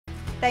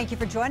Thank you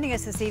for joining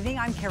us this evening.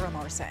 I'm Karen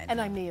Larson.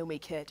 And I'm Naomi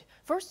Kidd.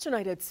 First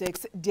tonight at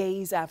 6,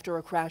 days after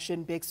a crash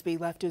in Bixby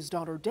left his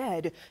daughter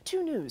dead,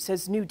 2 News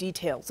has new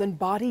details and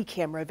body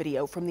camera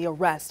video from the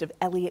arrest of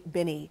Shelby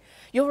Binney.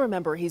 You'll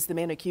remember he's the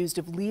man accused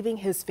of leaving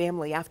his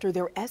family after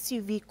their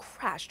SUV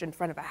crashed in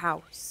front of a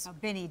house. Now,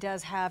 Binney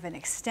does have an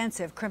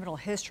extensive criminal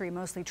history,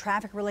 mostly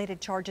traffic-related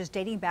charges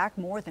dating back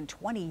more than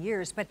 20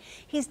 years, but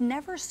he's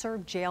never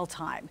served jail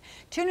time.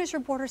 2 News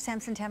reporter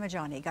Samson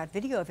Tamijani got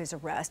video of his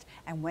arrest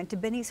and went to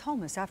Binney's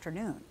home this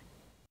afternoon.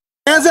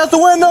 Hands out the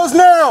windows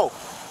now!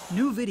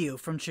 New video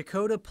from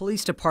Bixby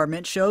Police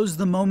Department shows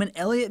the moment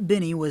Shelby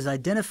Binney was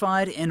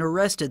identified and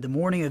arrested the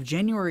morning of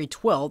January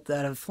 12th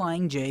at a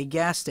Flying J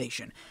gas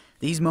station.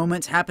 These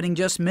moments happening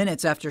just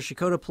minutes after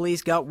Bixby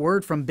Police got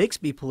word from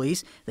Bixby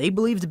Police they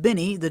believed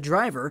Binney, the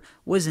driver,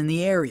 was in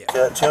the area.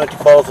 Got 2 empty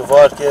bottles of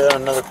vodka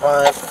and another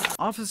pint.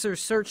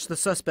 Officers searched the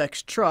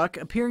suspect's truck,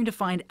 appearing to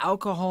find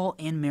alcohol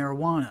and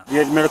marijuana. You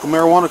had your medical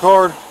marijuana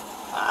card?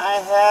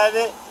 I had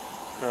it.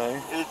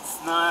 Okay.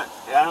 It's not,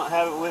 I don't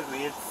have it with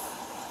me. It's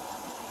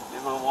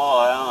in my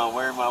wallet. I don't know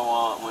where my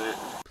wallet went.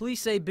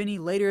 Police say Binney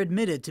later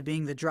admitted to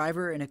being the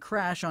driver in a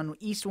crash on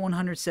East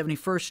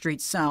 171st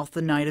Street South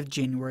the night of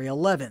January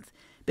 11th.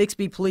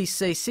 Bixby police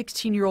say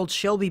 16-year-old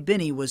Shelby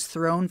Binney was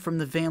thrown from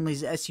the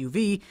family's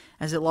SUV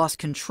as it lost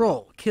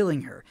control,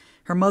 killing her.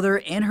 Her mother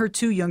and her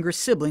 2 younger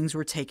siblings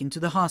were taken to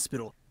the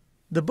hospital.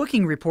 The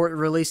booking report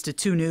released to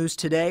 2 News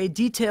today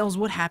details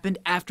what happened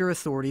after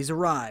authorities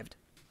arrived.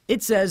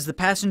 It says the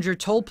passenger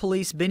told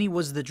police Binney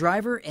was the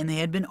driver and they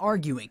had been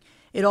arguing.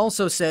 It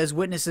also says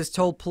witnesses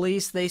told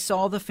police they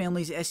saw the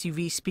family's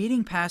SUV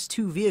speeding past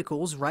 2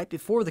 vehicles right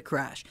before the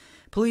crash.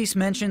 Police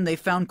mentioned they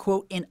found,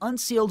 quote, an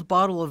unsealed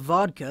bottle of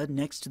vodka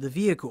next to the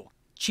vehicle.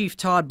 Chief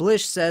Todd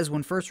Blish says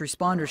when first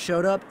responders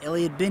showed up,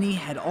 Shelby Binney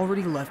had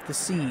already left the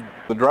scene.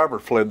 The driver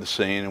fled the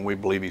scene, and we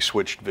believe he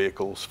switched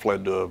vehicles,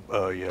 fled to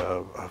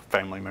a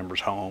family member's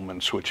home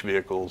and switched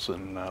vehicles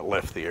and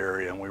left the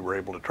area, and we were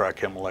able to track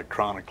him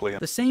electronically.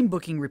 The same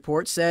booking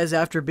report says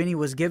after Binney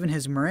was given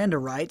his Miranda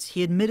rights,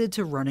 he admitted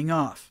to running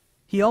off.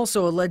 He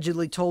also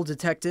allegedly told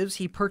detectives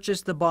he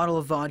purchased the bottle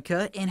of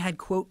vodka and had,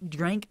 quote,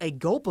 drank a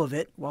gulp of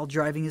it while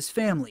driving his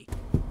family.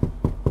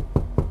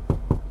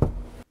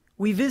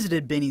 We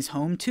visited Binney's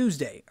home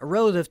Tuesday. A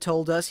relative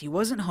told us he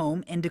wasn't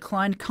home and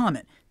declined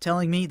comment,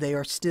 telling me they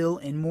are still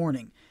in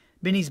mourning.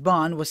 Binney's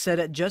bond was set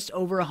at just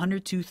over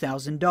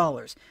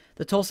 $102,000.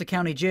 The Tulsa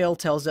County Jail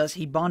tells us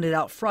he bonded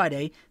out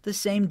Friday, the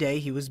same day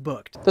he was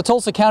booked. The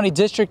Tulsa County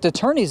District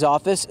Attorney's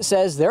Office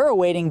says they're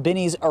awaiting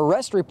Binney's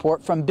arrest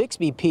report from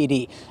Bixby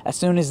PD. As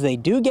soon as they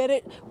do get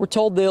it, we're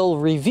told they'll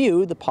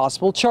review the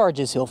possible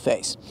charges he'll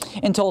face.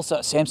 In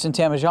Tulsa, Samson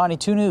Tamijani,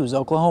 2 News,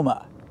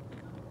 Oklahoma.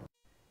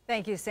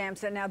 Thank you,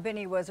 Samson. Now,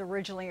 Binney was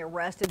originally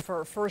arrested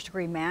for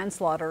first-degree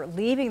manslaughter,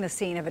 leaving the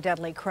scene of a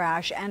deadly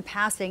crash and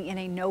passing in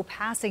a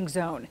no-passing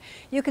zone.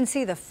 You can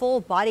see the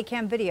full body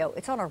cam video.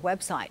 It's on our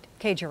website,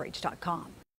 kjrh.com.